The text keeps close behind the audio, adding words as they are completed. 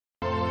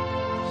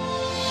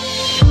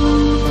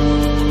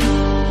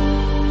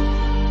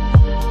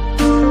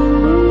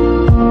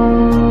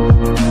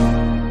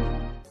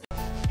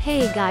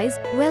guys,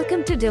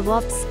 welcome to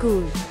DevOps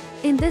School.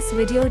 In this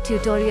video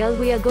tutorial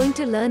we are going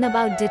to learn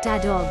about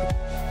Datadog.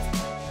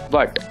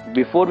 But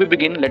before we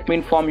begin, let me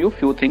inform you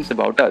few things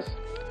about us.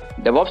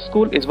 DevOps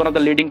School is one of the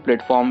leading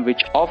platforms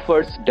which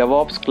offers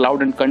DevOps,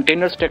 cloud and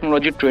containers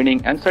technology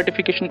training and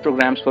certification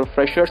programs for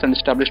freshers and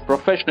established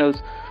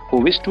professionals who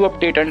wish to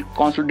update and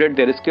consolidate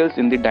their skills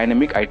in the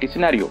dynamic IT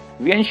scenario.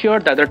 We ensure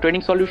that the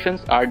training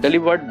solutions are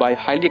delivered by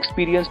highly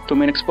experienced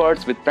domain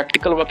experts with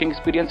practical working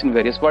experience in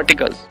various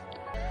verticals.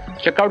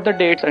 Check out the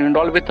dates and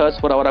enroll with us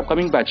for our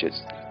upcoming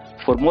batches.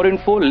 For more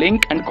info,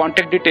 link and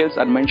contact details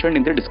are mentioned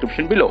in the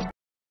description below.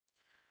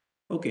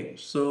 Okay,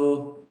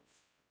 so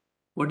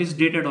what is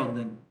Datadog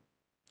then?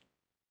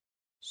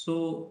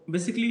 So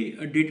basically,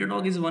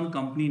 Datadog is one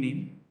company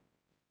name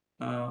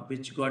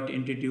which got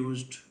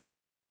introduced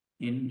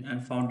in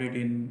and founded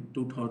in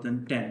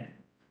 2010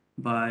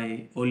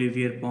 by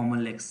Olivier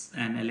Pommel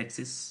and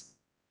Alexis.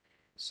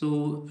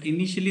 So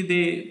initially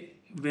they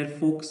were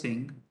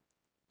focusing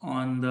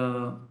on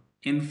the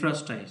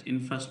infrastructure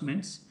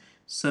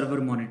server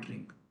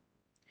monitoring,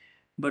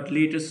 but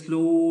later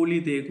slowly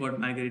they got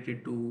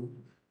migrated to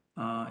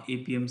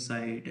APM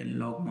side and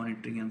log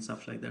monitoring and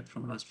stuff like that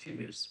from last few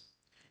years.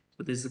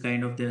 So this is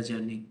kind of their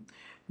journey.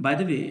 By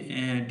the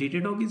way,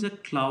 Datadog is a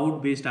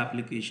cloud-based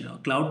application, a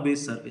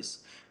cloud-based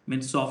service,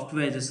 means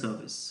software as a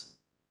service.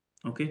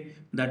 Okay,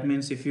 that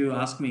means if you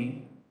ask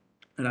me,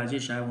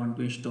 Rajesh, I want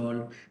to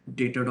install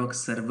Datadog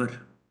server,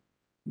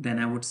 then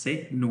I would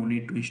say no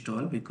need to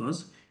install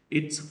because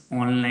it's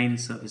online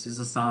service. It's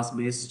a SaaS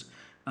based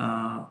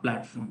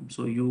platform.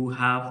 So you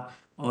have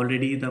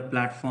already the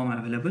platform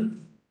available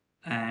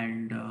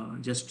and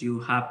just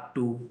you have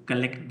to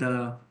collect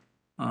the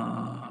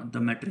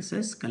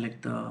matrices,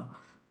 collect the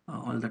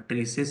all the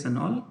traces and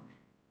all,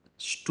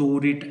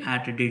 store it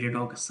at a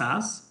Datadog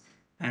SaaS,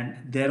 and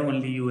there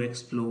only you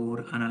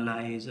explore,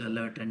 analyze,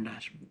 alert and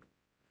dashboard.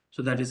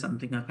 So that is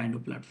something a kind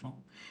of platform.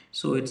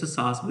 So it's a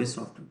SaaS based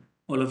software.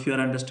 All of you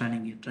are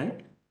understanding it,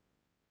 right?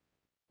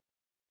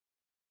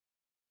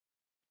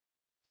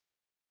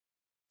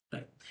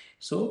 Right.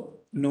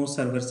 So no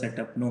server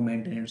setup, no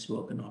maintenance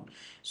work and all.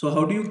 So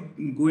how do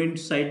you go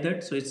inside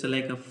that? So it's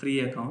like a free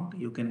account.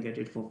 You can get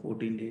it for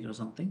 14 days or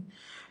something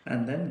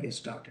and then get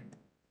started.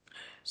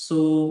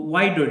 So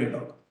why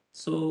Datadog?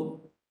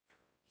 So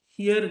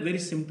here, very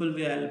simple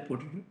way I'll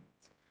put it.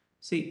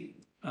 See,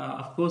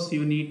 of course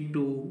you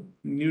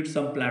need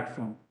some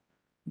platform,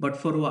 but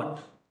for what?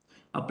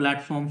 A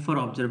platform for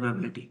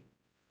observability.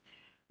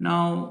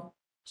 Now,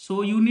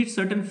 so you need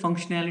certain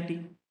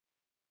functionality.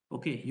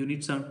 Okay, you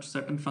need some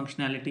certain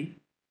functionality.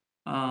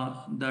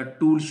 The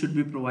tool should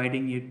be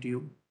providing it to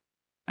you.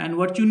 And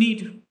what you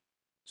need.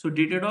 So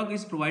Datadog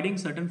is providing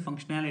certain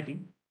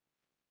functionality.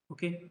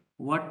 Okay,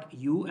 what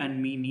you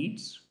and me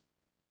needs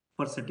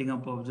for setting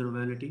up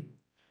observability.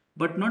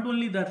 But not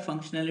only that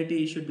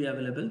functionality should be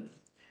available,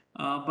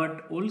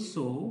 but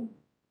also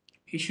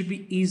it should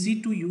be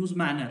easy to use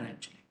manner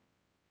actually.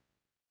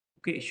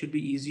 Okay, it should be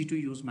easy to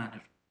use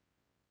manner.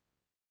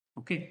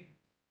 Okay,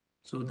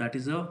 so that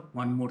is a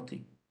one more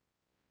thing.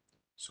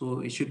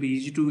 So it should be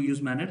easy to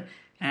use manner,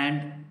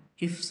 and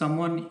if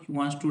someone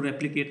wants to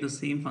replicate the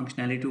same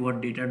functionality what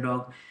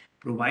Datadog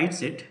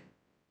provides it,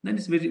 then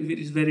it's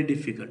very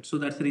difficult. So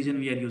that's the reason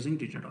we are using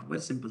Datadog.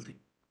 Very simple thing.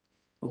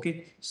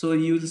 Okay, so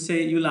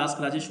you'll ask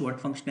Rajesh what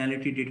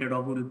functionality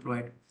Datadog will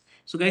provide.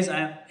 So guys, I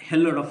have a hell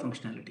lot of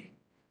functionality,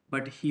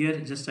 but here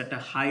just at a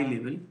high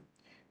level,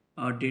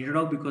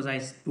 Datadog, because I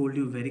told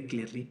you very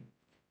clearly,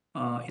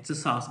 it's a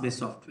SaaS based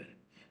software.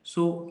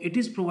 So it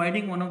is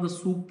providing one of the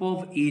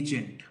superb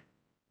agent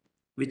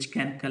which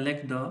can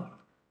collect the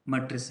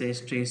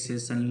matrices,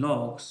 traces and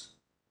logs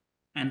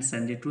and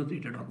send it to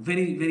Datadog.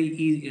 Very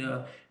easy.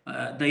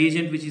 The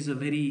agent which is a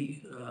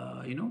very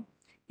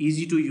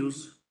easy to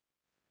use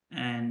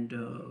and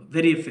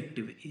very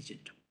effective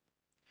agent.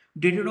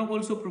 Datadog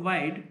also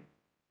provide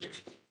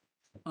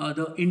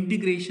the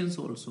integrations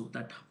also,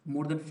 that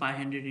more than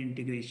 500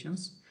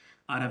 integrations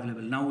are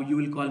available. Now you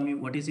will call me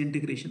what is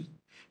integration.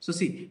 So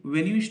see,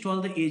 when you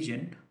install the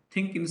agent,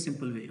 think in a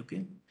simple way.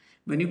 Okay,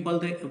 when you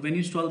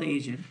install the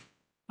agent,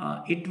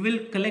 it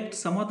will collect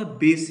some of the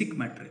basic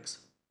metrics.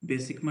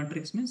 Basic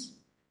metrics means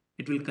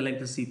it will collect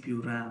the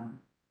CPU, RAM,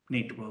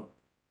 network,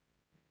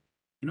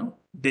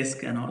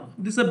 disk and all.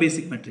 These are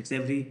basic metrics.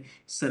 Every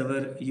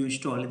server you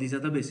install, these are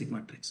the basic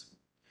metrics.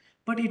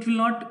 But it will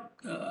not,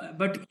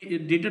 but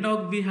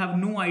Datadog, we have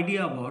no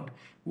idea about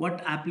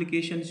what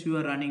applications you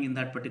are running in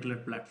that particular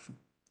platform.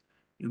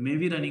 You may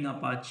be running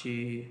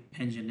Apache,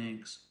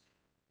 Nginx,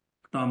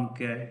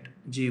 Tomcat,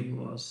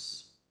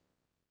 JBoss,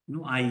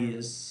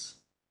 IS,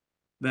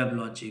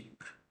 WebLogic,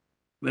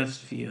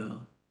 WebSphere,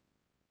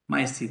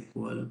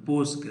 MySQL,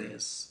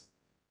 Postgres.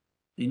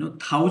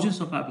 Thousands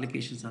of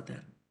applications are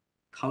there.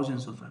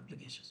 Thousands of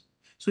applications.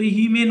 So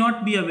he may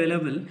not be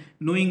available,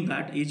 knowing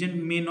that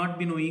agent may not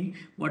be knowing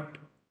what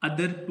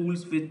other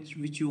tools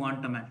which you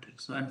want a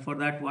matrix. So, and for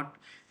that, what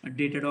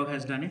Datadog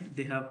has done it,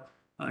 they have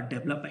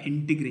develop an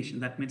integration.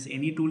 That means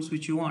any tools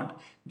which you want,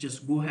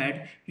 just go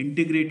ahead,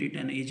 integrate it,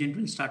 and agent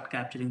will start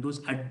capturing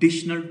those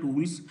additional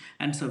tools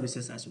and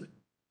services as well.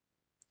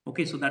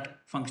 Okay, so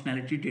that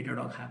functionality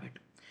Datadog have it.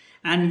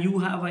 And you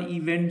have a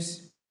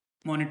events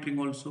monitoring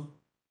also.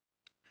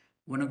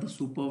 One of the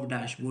superb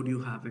dashboard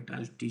you have it,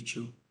 I'll teach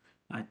you.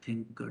 I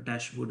think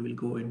dashboard will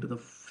go into the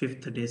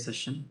 5th day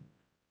session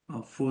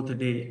or 4th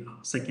day,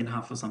 second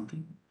half or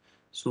something.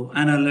 So,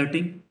 and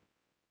alerting,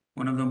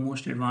 one of the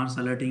most advanced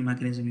alerting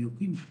mechanism you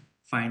can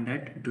find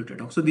at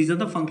Datadog. So these are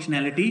the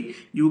functionality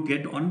you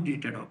get on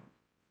Datadog.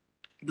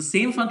 The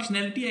same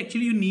functionality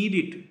actually you need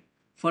it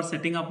for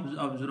setting up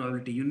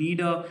observability. You need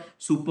a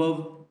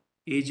superb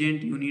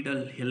agent, you need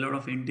a lot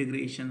of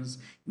integrations,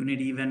 you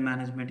need event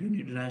management, you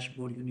need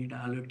dashboard, you need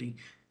alerting.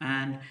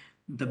 And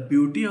the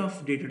beauty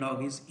of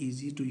Datadog is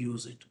easy to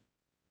use it.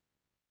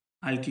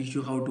 I'll teach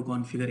you how to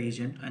configure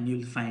agent and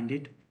you'll find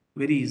it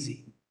very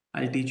easy.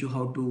 I'll teach you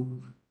how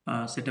to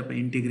set up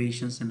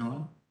integrations and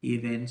all,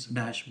 events,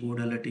 dashboard,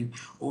 alerting.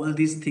 All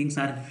these things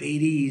are very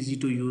easy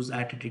to use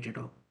at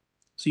Datadog.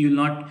 So you'll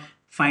not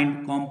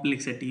find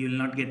complexity, you'll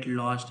not get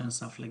lost and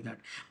stuff like that.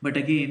 But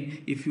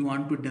again, if you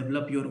want to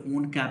develop your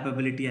own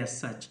capability as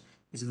such,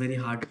 it's very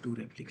hard to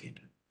replicate.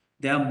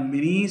 There are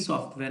many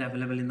software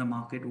available in the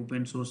market,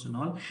 open source and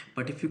all,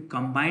 but if you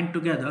combine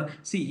together,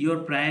 see, your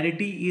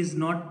priority is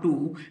not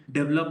to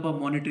develop a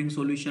monitoring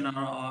solution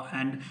or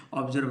and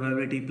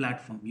observability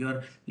platform.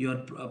 Your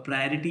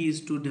priority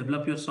is to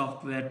develop your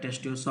software,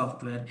 test your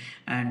software,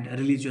 and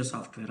release your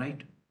software,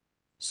 right?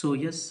 So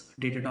yes,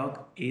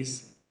 Datadog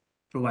is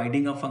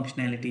providing a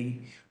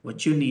functionality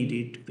what you need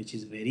it, which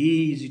is very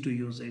easy to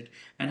use it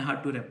and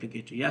hard to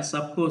replicate. Yes,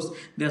 of course,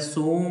 there are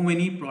so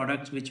many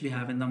products which we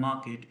have in the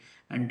market,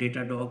 and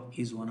Datadog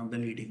is one of the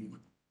leading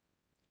one.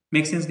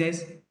 Make sense,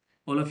 guys?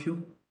 All of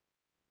you?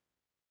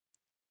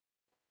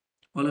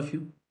 All of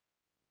you?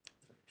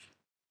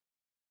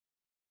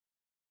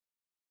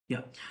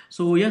 Yeah.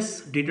 So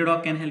yes,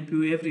 Datadog can help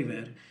you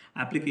everywhere.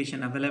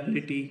 Application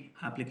availability,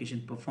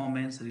 application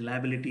performance,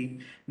 reliability,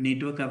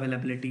 network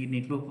availability,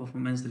 network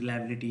performance,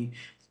 reliability,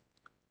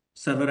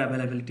 server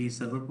availability,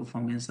 server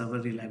performance,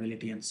 server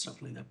reliability, and stuff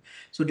like that.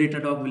 So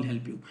Datadog will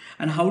help you.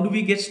 And how do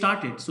we get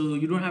started? So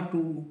you don't have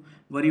to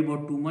worry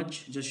about too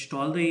much. Just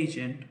install the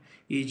agent.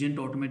 Agent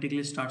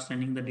automatically starts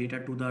sending the data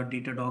to the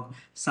Datadog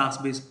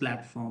SaaS-based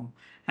platform.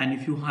 And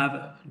if you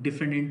have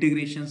different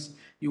integrations,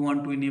 you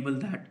want to enable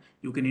that,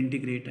 you can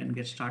integrate and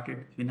get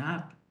started in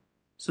app.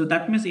 So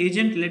that means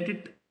agent let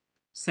it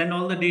send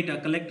all the data,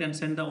 collect and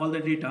send all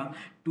the data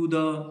to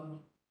the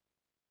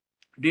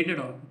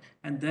Datadog,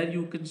 and there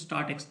you can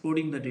start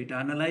exporting the data,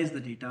 analyze the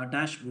data,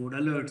 dashboard,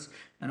 alerts,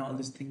 and all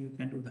these things. You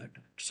can do that.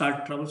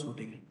 Start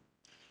troubleshooting it.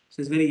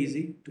 So it's very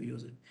easy to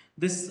use it.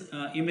 This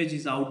image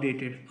is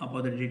outdated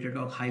about the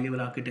Datadog high-level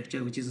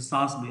architecture, which is a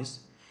SaaS base.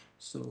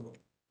 So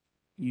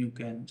you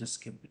can just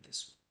skip it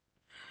this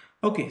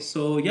one. Okay,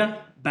 so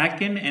yeah,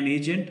 backend and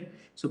agent.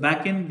 So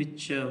backend,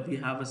 which we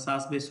have a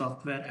SaaS-based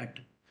software at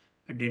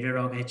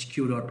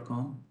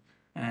datadoghq.com,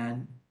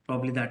 and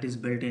probably that is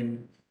built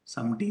in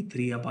some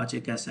D3,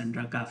 Apache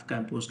Cassandra, Kafka,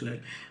 and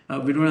Postgres.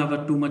 We don't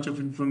have too much of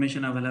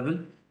information available.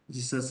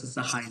 This is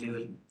a high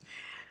level.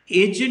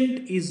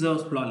 Agent is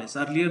flawless.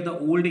 Earlier, the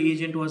old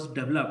agent was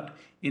developed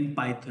in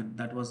Python.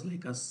 That was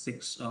like a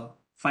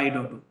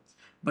 5.0.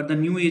 But the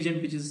new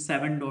agent, which is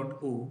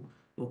 7.0,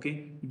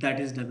 okay, that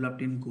is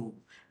developed in Go.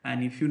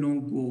 And if you know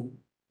Go,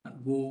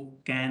 Go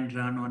can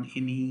run on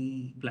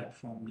any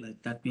platform.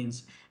 Like that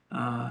means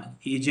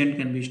agent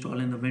can be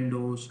installed in the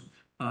Windows,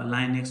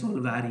 Linux, all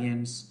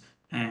variants,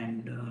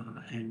 and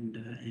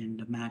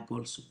Mac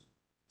also.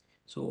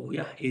 So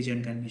yeah,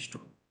 agent can be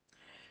installed.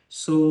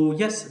 So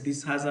yes,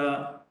 this has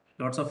a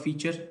lots of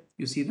feature.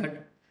 You see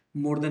that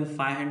more than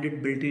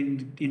 500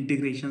 built-in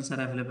integrations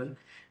are available.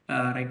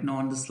 Right now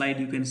on the slide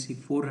you can see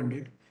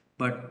 400,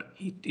 but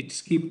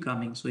it's keep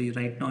coming. So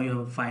right now you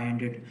have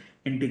 500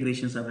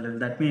 integrations available.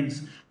 That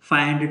means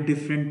 500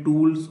 different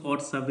tools or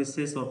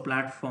services or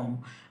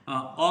platform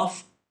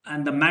of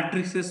and the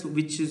matrices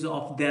which is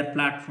of their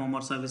platform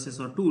or services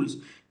or tools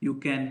you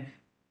can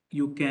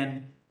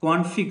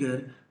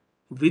configure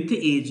with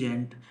the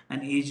agent.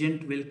 An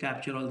agent will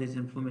capture all this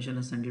information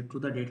and send it to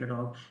the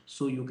Datadog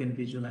so you can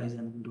visualize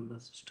and do the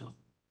stuff.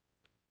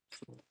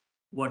 So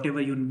whatever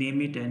you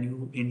name it and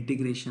you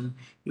integration,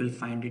 you will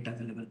find it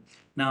available.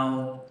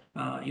 Now,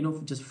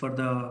 just for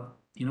the,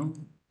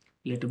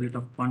 little bit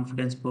of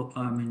confidence,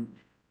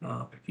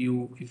 if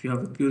you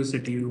have a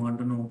curiosity, you want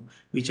to know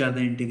which are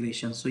the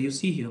integrations. So you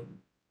see here,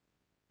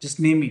 just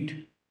name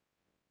it.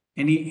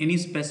 Any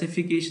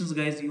specifications,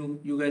 guys,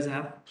 you guys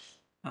have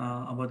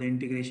about the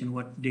integration,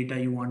 what data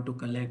you want to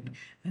collect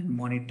and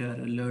monitor,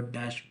 alert,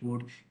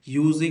 dashboard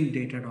using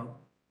Datadog.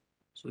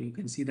 So you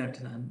can see that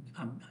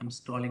I'm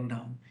scrolling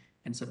down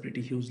and it's a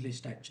pretty huge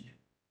list actually.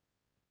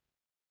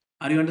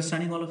 Are you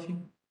understanding, all of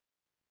you?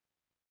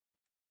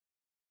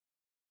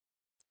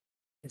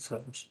 Yes,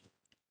 sir.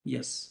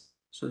 Yes.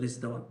 So this is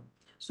the one.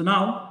 So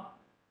now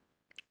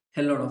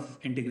a lot of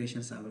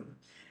integrations are available.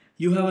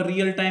 You have a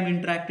real-time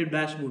interactive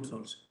dashboards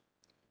also.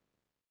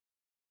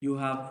 You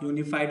have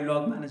unified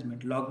log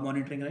management, log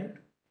monitoring, right?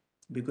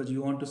 Because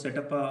you want to set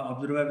up a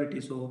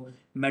observability. So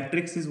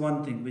metrics is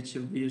one thing which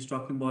we is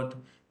talking about,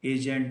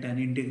 agent and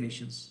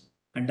integrations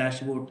and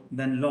dashboard.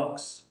 Then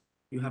logs.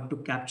 You have to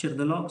capture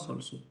the logs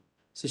also.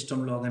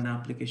 System log and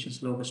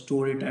applications log,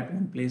 store it at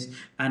one place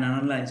and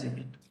analyzing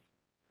it.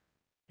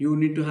 You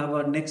need to have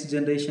a next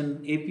generation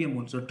APM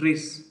also,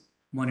 trace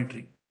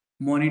monitoring,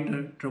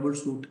 monitor,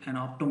 troubleshoot, and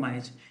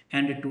optimize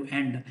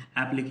end-to-end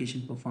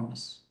application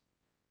performance.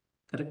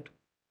 Correct?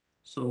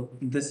 So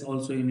this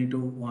also you need to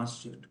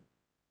master it.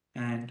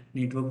 And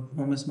network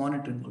performance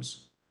monitoring also.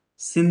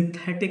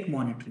 Synthetic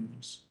monitoring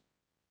also.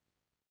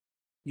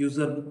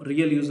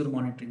 Real user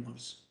monitoring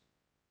also.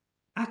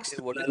 Okay,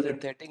 Actionable what is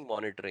alert. synthetic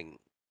monitoring?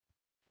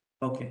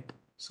 Okay.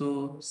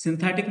 So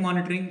synthetic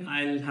monitoring,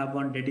 I'll have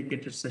one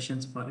dedicated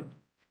sessions for it,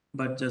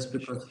 but just Sure.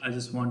 because I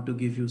just want to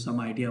give you some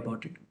idea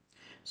about it.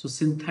 So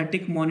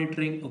synthetic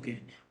monitoring,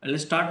 okay.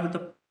 Let's start with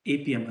the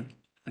APM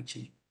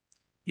actually.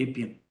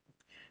 APM.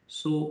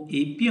 So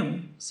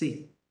APM,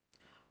 see,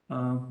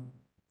 uh,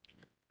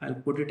 I'll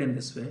put it in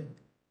this way.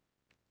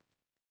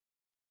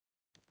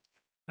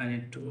 I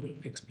need to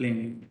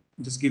explain you.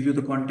 Just give you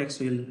the context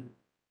so you'll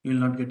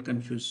not get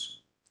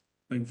confused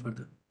going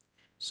further.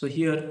 So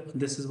here,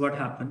 this is what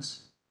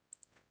happens.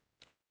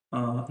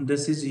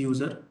 This is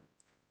user,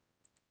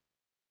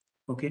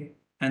 okay,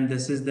 and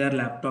this is their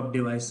laptop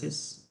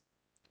devices.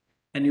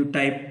 And you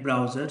type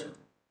browser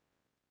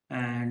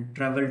and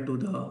travel to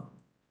the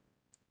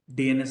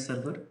DNS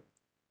server,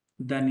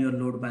 then your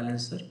load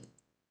balancer,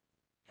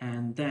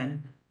 and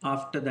then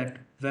after that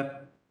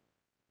web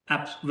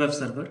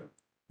server,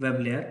 web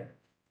layer,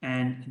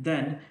 and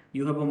then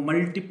you have a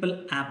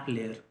multiple app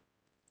layer.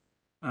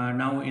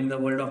 Now in the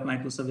world of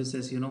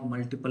microservices,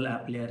 multiple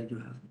app layer you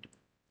have it.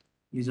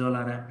 These all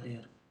are app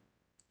layer.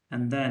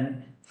 And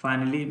then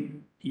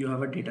finally you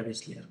have a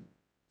database layer.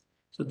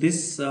 So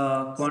this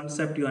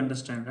concept you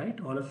understand, right?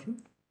 All of you,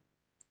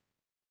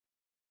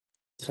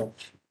 So,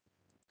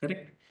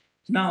 correct?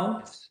 Now,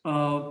 Yes.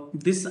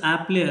 this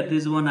app layer, there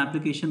is one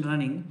application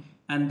running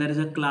and there is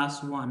a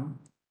class 1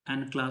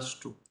 and class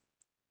 2.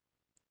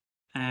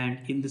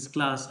 And in this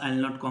class, I'll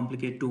not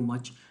complicate too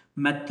much.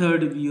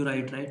 Method you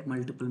write, right?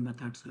 Multiple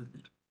methods are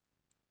there.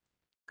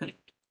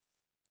 Correct.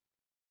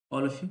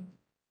 All of you?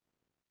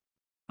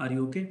 Are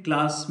you okay?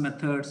 Class,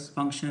 methods,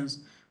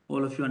 functions,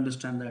 all of you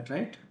understand that,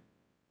 right?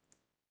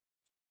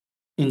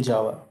 in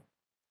Java.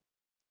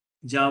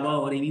 Java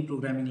or any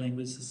programming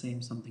language is the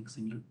same, something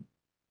similar.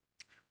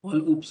 All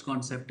oops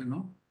concept.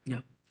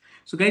 Yeah.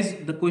 So guys,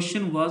 the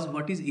question was,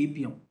 what is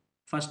APM?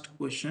 First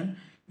question,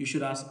 you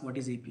should ask what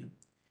is APM.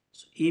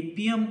 So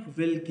APM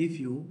will give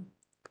you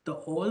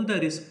all the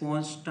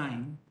response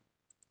time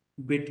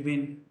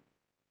between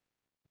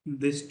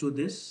this to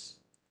this,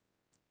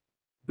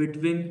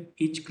 between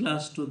each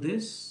class to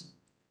this,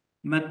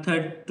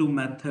 method to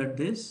method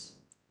this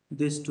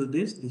to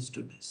this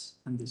to this,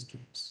 and this to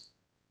this.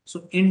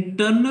 So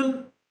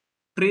internal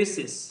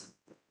traces,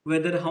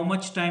 whether how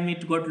much time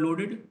it got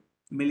loaded,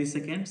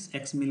 milliseconds,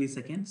 x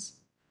milliseconds,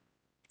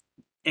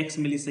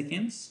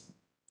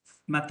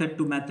 method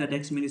to method,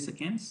 x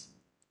milliseconds,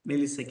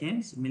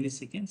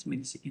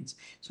 milliseconds.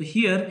 So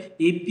here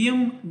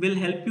APM will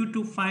help you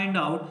to find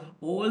out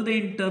all the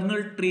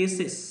internal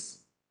traces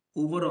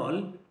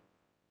overall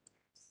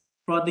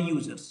for the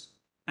users.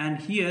 And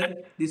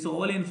here, this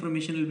all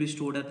information will be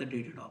stored at the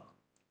Datadog,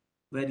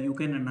 where you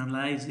can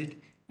analyze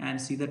it and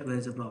see that where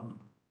is the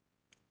problem.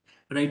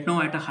 Right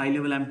now, at a high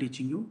level, I'm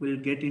teaching you. We'll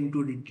get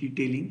into the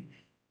detailing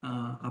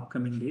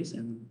upcoming days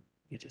and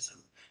get it.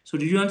 So,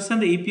 did you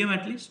understand the APM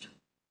at least?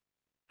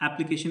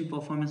 Application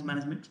performance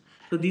management.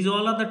 So these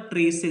all are the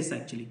traces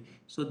actually.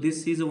 So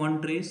this is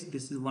one trace,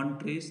 this is one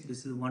trace,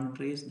 this is one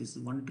trace, this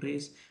is one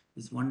trace,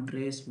 this is one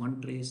trace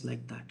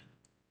like that.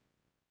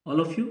 All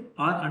of you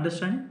are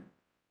understanding?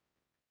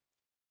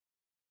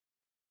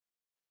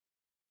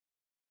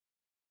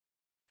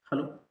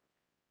 Hello?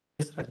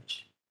 Yes,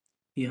 Raj.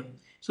 Yeah.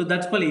 So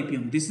that's called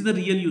APM. This is the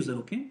real user,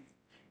 okay?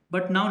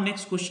 But now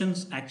next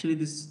questions, actually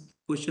this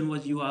question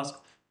was you asked,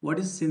 what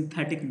is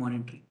synthetic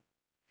monitoring?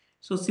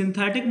 So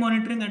synthetic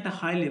monitoring at a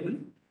high level,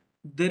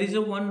 there is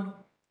a one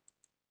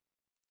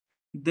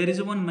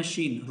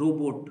machine,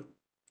 robot,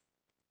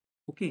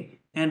 okay?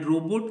 And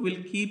robot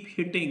will keep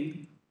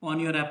hitting on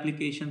your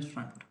applications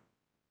front.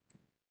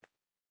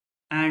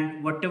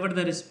 And whatever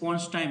the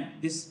response time,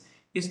 this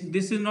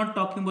is not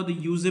talking about the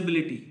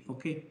usability,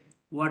 okay?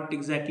 What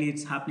exactly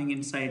it's happening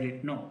inside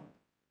it, no.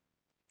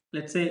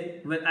 Let's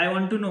say, well, I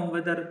want to know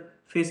whether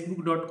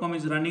facebook.com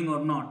is running or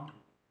not.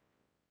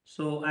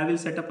 So I will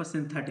set up a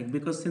synthetic,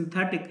 because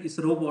synthetic is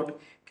robot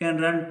can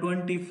run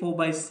 24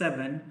 by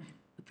 7,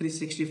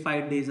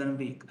 365 days in a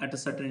week at a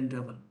certain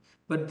interval.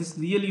 But this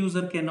real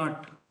user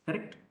cannot,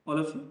 correct? All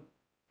of you?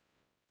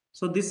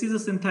 So this is a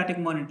synthetic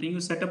monitoring.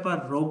 You set up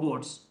a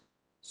robots,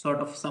 sort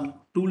of some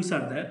tools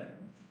are there,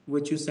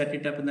 which you set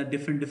it up in the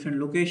different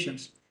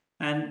locations.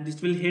 And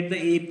this will hit the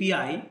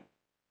API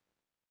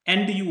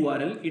and the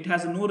URL. It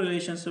has no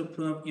relationship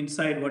from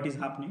inside what is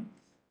happening.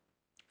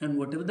 And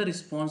whatever the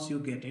response you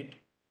get it,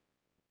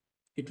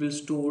 it will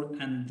store,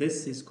 and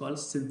this is called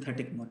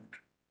synthetic monitoring.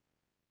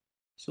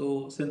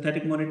 So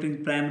synthetic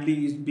monitoring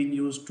primarily is being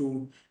used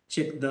to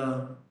check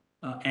the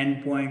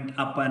endpoint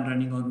up and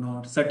running or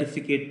not,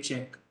 certificate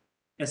check,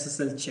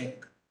 SSL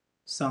check,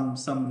 some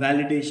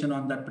validation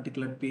on that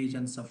particular page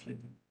and stuff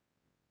like that.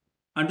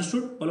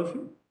 Understood, all of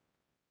you?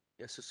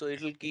 Yes, so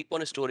it'll keep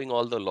on storing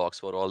all the logs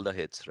for all the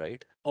hits,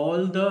 right?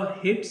 All the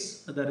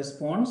hits, the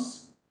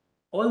response,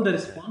 all the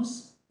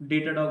response,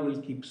 Datadog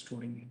will keep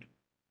storing it.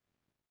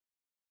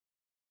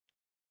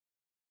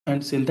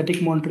 And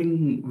synthetic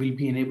monitoring will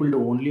be enabled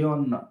only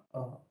on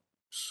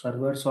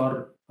servers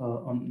or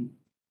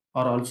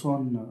also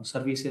on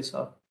services,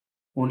 or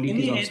only it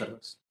is Any on en-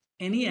 servers.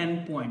 any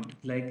endpoint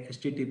like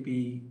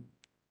HTTP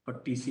or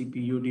TCP,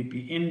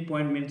 UDP,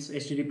 endpoint means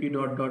HTTP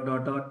dot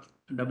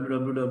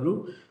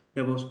www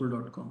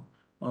devoschool.com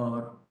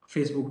or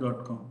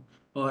facebook.com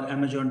or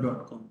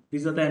amazon.com.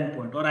 These are the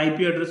endpoint, or IP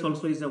address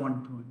also is a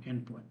one point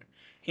endpoint.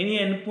 Any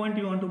endpoint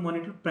you want to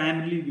monitor,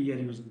 primarily we are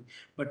using.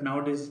 But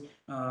nowadays,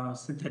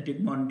 synthetic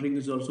monitoring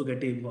is also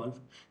getting evolved.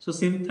 So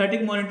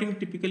synthetic monitoring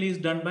typically is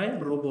done by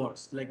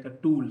robots,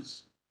 like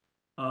tools.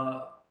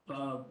 uh,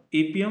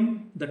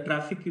 APM, the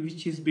traffic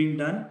which is being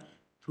done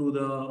through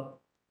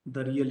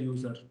the real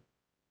user.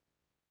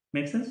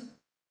 Make sense?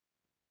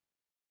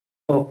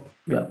 Oh,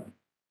 yeah.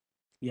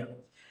 Yeah.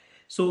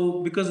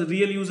 So because the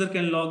real user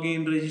can log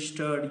in,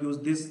 register,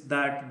 use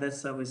that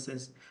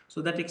services.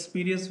 So that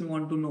experience we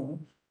want to know.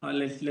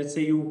 Let's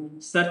say you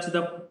search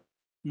the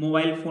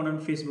mobile phone on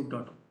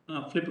Facebook.com,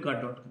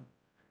 Flipkart.com.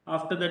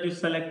 After that, you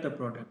select the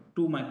product,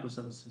 two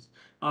microservices.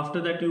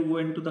 After that, you go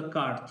into the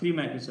cart, three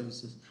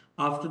microservices.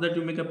 After that,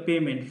 you make a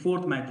payment,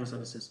 fourth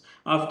microservices.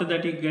 After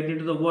that, you get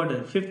into the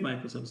order, fifth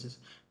microservices.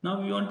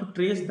 Now we want to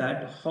trace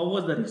that. How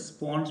was the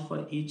response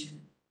for each?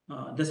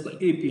 That's called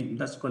APM.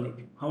 That's called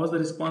APM. How was the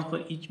response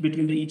for each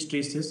between the each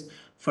traces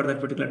for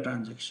that particular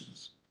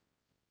transactions?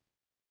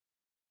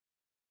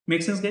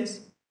 Make sense,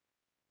 guys?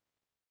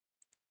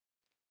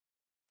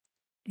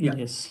 Yeah.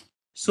 Yes.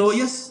 So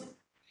Yes. yes,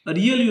 a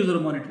real user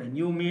monitoring.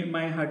 You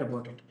might heard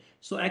about it.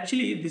 So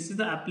actually, this is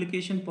the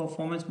application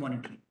performance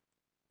monitoring.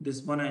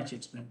 This one I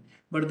explained.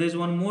 But there's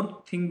one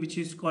more thing which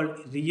is called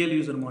real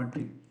user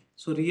monitoring.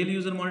 So real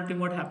user monitoring,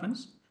 what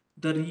happens?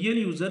 The real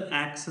user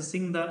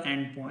accessing the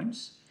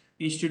endpoints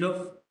instead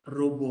of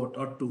robot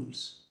or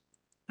tools.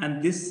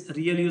 And this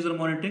real user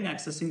monitoring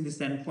accessing this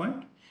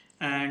endpoint,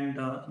 and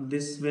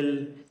this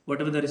will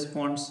whatever the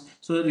response.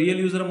 So real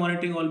user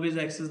monitoring always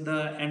access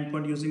the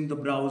endpoint using the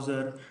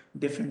browser,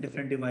 different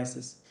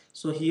devices.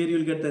 So here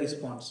you'll get the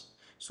response.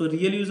 So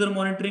real user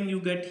monitoring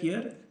you get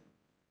here,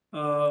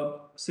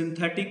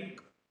 synthetic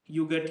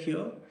you get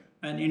here,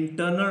 and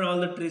internal all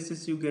the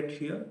traces you get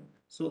here.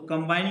 So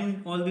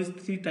combining all these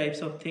three types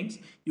of things,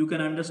 you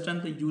can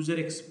understand the user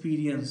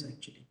experience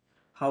actually.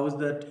 How is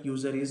that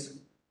user is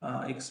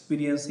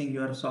experiencing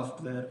your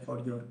software or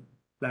your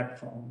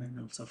platform and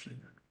all stuff like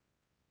that.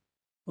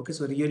 Okay,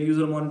 so real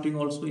user monitoring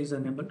also is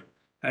enabled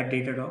at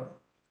Datadog.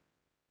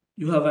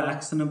 You have an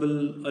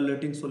actionable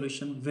alerting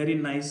solution, very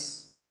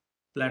nice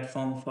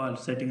platform for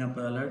setting up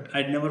alert.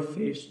 I'd never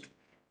faced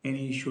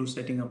any issue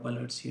setting up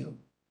alerts here.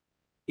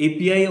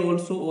 API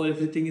also, or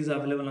everything is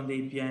available on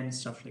the API and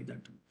stuff like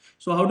that.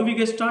 So how do we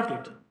get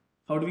started?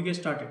 How do we get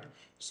started?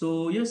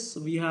 So yes,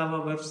 we have a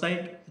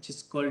website which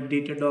is called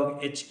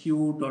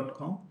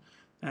datadoghq.com,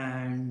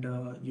 and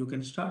you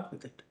can start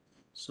with it.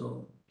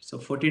 So it's a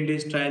 14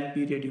 days trial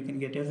period. You can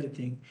get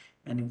everything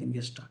and you can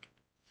get started.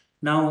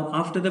 Now,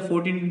 after the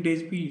 14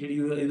 days period,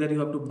 either you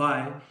have to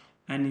buy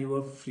and you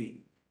are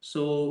free.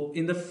 So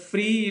in the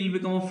free, it'll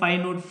become a 5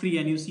 node free,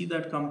 and you see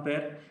that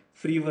compare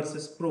free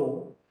versus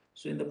pro.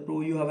 So in the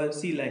pro, you have a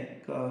see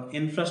like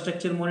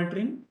infrastructure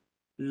monitoring,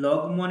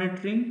 log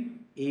monitoring,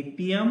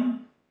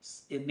 APM,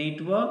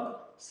 network,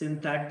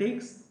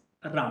 synthetics,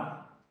 RAM.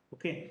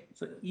 Okay,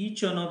 so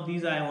each one of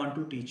these I want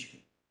to teach you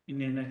in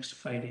the next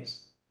 5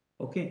 days.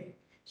 Okay,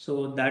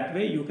 so that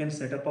way you can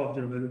set up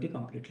observability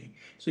completely.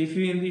 So if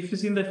you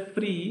see the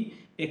free,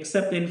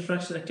 except the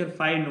infrastructure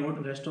 5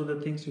 node, rest of the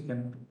things you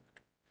can do.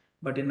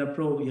 But in the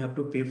pro, you have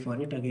to pay for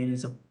it. Again,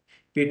 it's a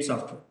paid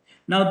software.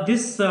 Now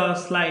this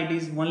slide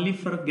is only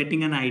for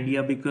getting an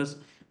idea, because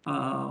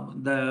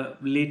the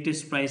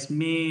latest price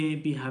may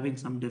be having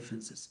some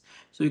differences.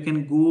 So you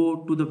can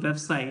go to the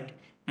website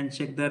and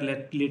check their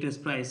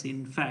latest price.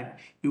 In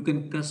fact, you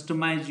can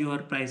customize your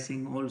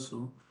pricing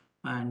also,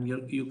 and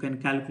you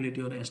can calculate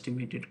your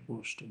estimated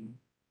cost. So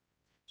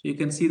you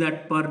can see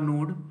that per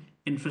node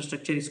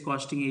infrastructure is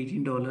costing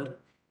 $18,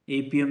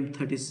 APM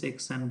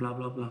 36, and blah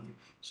blah blah.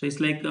 So it's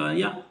like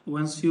yeah,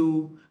 once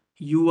you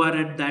are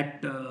at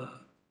that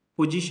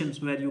positions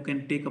where you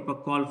can take up a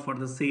call for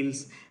the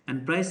sales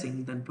and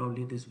pricing, then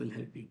probably this will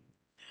help you.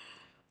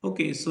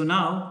 Okay, so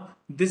now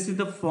this is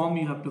the form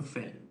you have to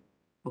fill.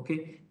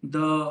 Okay,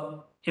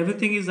 the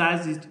everything is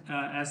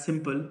as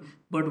simple,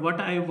 but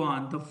what I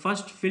want, the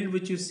first field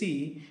which you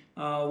see,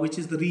 which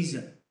is the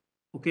region.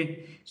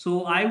 Okay,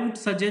 so I would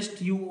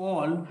suggest you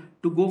all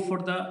to go for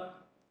the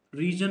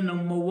region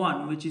number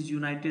one, which is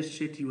United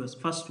States US,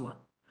 first one.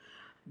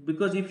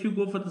 Because if you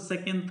go for the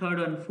second, third,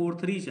 and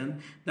fourth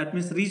region, that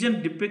means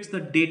region depicts the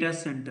data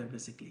center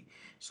basically.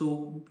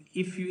 So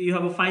if you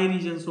have a 5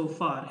 regions so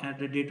far at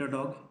the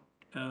Datadog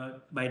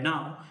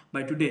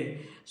by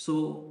today,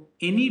 so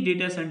any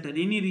data center,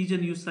 any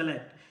region you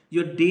select,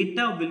 your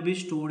data will be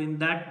stored in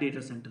that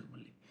data center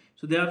only.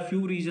 So there are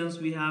few regions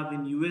we have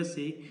in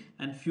USA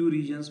and few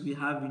regions we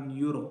have in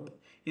Europe.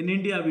 In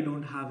India, we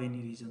don't have any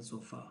region so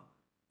far.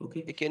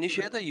 Okay. Hey, can you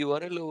share the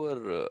URL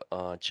over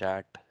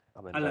chat?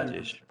 I mean, I'll do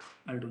Rajesh. that.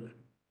 I'll do that.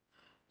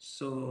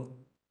 So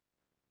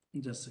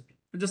just a second.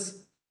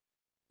 Just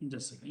a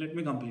second. Let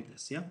me complete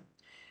this. Yeah.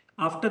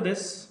 After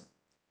this,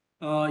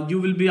 you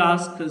will be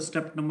asked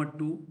step number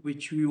 2,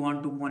 which we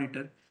want to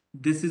monitor.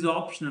 This is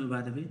optional,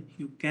 by the way.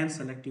 You can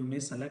select, you may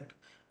select,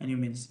 and you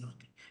may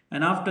select.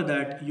 And after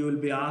that, you will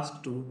be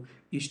asked to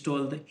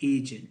install the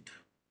agent.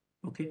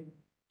 Okay.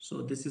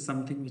 So this is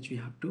something which we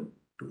have to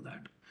do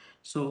that.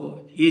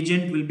 So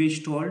agent will be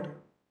installed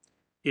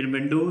in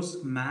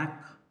Windows,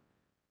 Mac,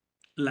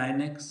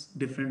 Linux,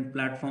 different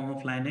platform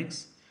of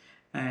Linux,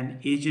 and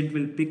agent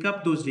will pick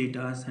up those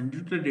data, send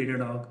it to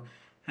Datadog,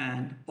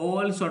 and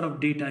all sort of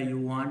data you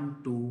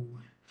want to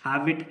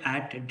have it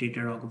at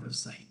Datadog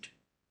website.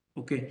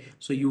 Okay,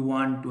 so you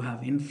want to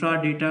have infra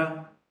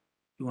data,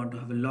 you want to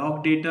have a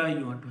log data,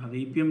 you want to have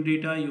APM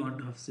data, you want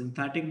to have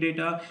synthetic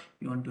data,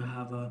 you want to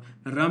have a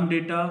rum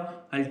data.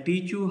 I'll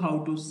teach you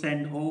how to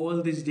send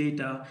all this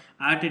data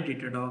at a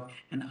Datadog,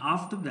 and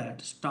after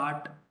that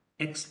start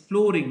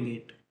exploring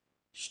it,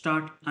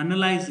 start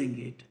analyzing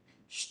it,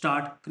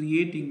 start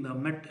creating the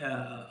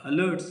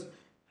alerts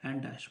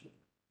and dashboard.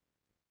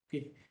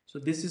 Okay, so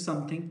this is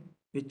something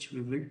which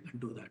we will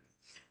do that.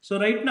 So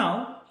right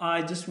now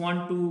I just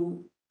want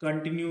to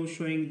continue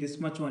showing this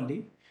much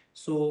only.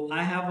 So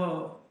I have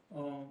a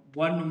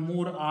one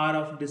more hour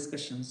of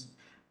discussions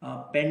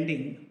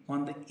pending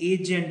on the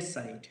agent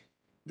side,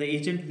 the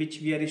agent which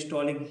we are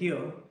installing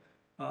here,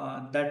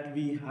 that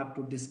we have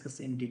to discuss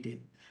in detail.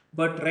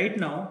 But right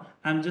now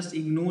I'm just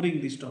ignoring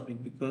this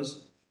topic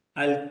because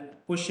I'll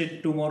push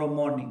it tomorrow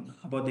morning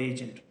about the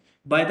agent.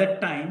 By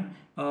that time,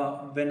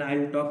 when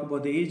I'll talk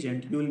about the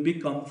agent, you will be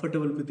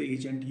comfortable with the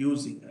agent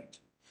using it.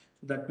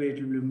 So that way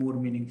it will be more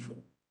meaningful.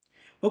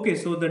 Okay,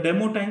 so the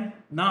demo time.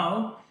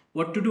 Now,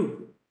 what to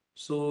do?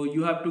 So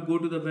you have to go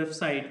to the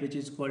website which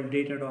is called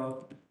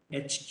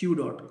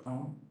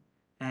datadoghq.com,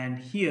 and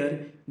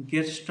here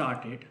get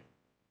started.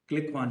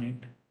 Click on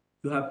it.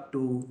 You have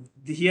to,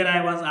 here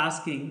I was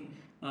asking,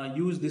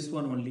 use this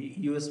one only,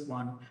 US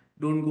one.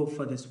 Don't go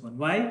for this one.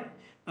 Why?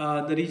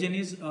 The reason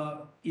is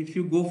if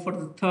you go for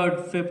the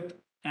third, fifth,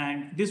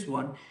 and this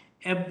one,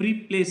 every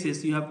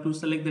places you have to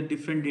select the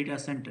different data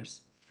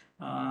centers.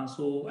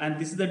 And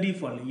this is the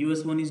default.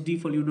 US one is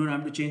default. You don't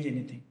have to change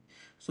anything.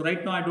 So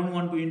right now I don't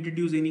want to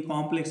introduce any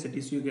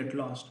complexity so you get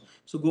lost.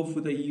 So go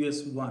for the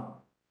US one,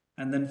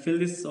 and then fill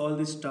this all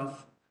this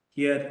stuff.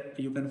 Here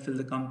you can fill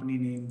the company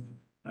name,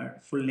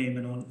 full name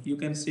and all. You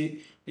can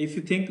see if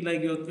you think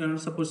like you're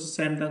not supposed to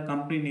send the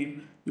company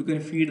name, you can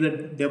feed the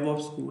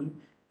DevOps school,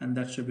 and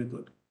that should be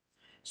good.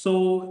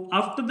 So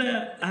after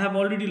that, I have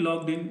already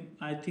logged in.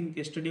 I think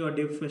yesterday or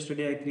day before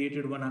yesterday I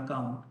created one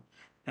account,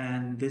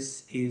 and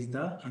this is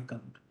the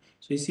account.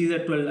 So you see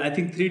that 12, I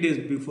think 3 days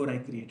before I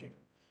created.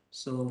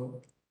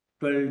 So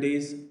 12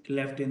 days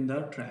left in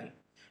the trial.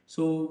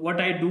 So what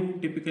I do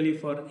typically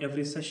for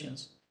every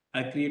sessions,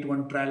 I create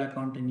one trial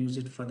account and use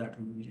it for that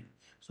one video.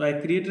 So I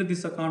created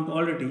this account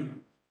already,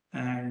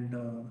 and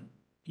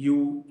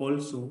you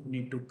also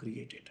need to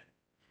create it.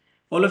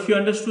 All of you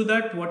understood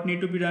that what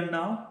need to be done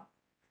now?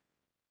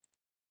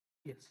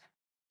 Yes.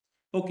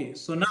 Okay,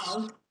 so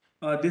now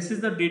this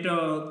is the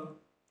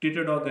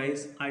Datadog,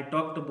 guys. I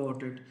talked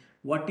about it.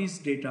 What is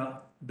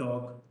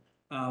Datadog?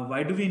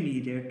 Why do we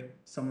need it?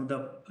 Some of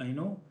the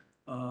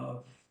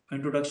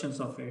introductions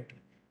of it,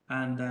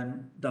 and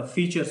then the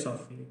features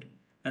of it,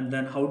 and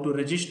then how to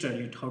register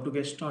it, how to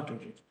get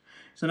started it.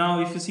 So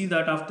now if you see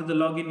that after the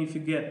login, if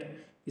you get,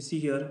 you see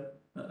here,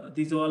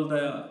 these are all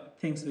the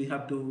things we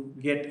have to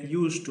get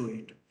used to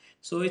it.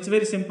 So it's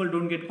very simple,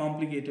 don't get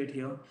complicated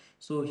here.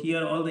 So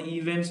here all the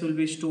events will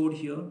be stored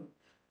here,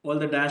 all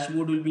the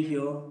dashboard will be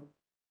here,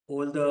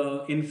 all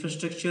the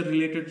infrastructure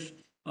related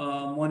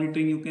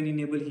monitoring you can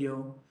enable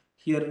here.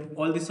 Here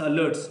all these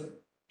alerts,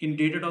 in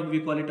Datadog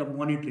we call it a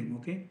monitoring,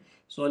 okay?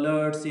 So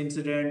alerts,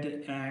 incident,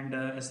 and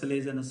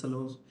SLAs and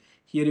SLOs.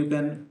 Here you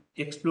can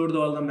explore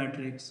all the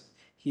metrics.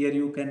 Here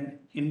you can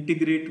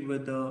integrate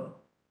with the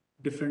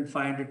different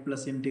 500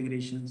 plus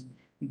integrations.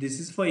 This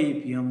is for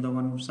APM, the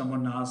one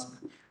someone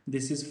asked.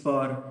 This is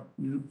for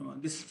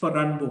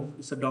runbook,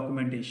 it's a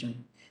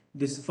documentation.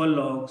 This is for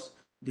logs,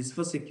 this is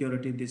for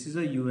security, this is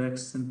a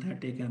UX,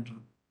 synthetic, and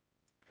run.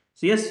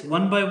 So yes,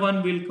 one by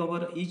one we'll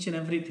cover each and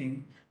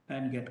everything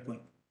and get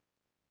going.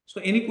 So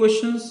any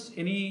questions,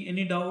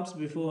 any doubts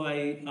before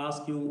I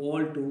ask you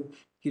all to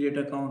create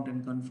an account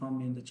and confirm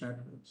me in the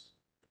chat box?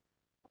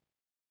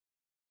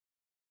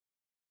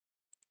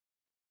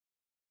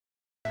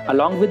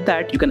 Along with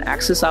that, you can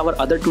access our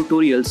other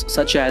tutorials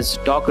such as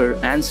Docker,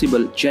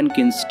 Ansible,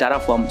 Jenkins,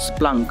 Terraform,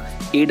 Splunk,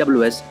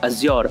 AWS,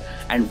 Azure,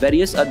 and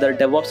various other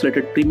DevOps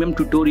related premium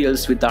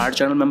tutorials with our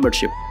channel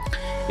membership.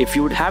 If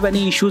you would have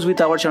any issues with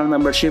our channel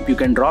membership, you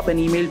can drop an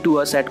email to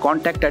us at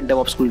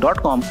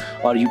contact@devopsschool.com,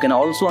 or you can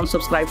also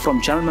unsubscribe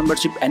from channel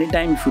membership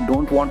anytime if you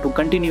don't want to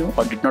continue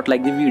or did not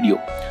like the video.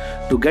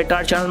 To get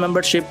our channel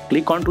membership,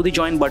 click onto the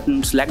join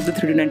button, select the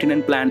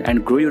 3D99 plan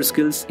and grow your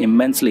skills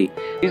immensely.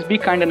 Please be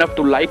kind enough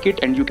to like it,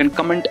 and you can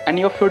comment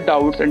any of your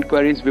doubts and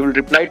queries. We will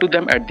reply to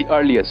them at the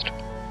earliest.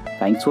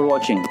 Thanks for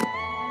watching.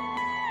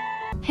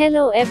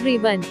 Hello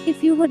everyone,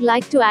 if you would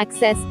like to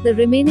access the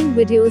remaining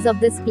videos of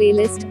this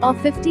playlist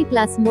of 50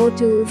 plus more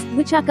tools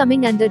which are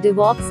coming under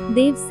DevOps,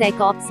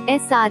 DevSecOps,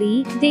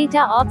 SRE,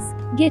 DataOps,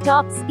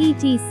 GitOps,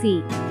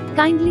 etc.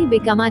 Kindly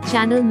become our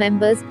channel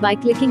members by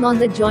clicking on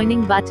the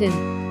joining button.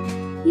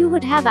 You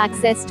would have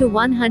access to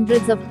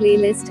 100s of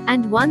playlists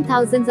and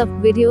 1000s of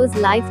videos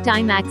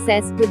lifetime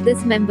access with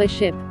this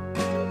membership.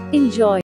 Enjoy.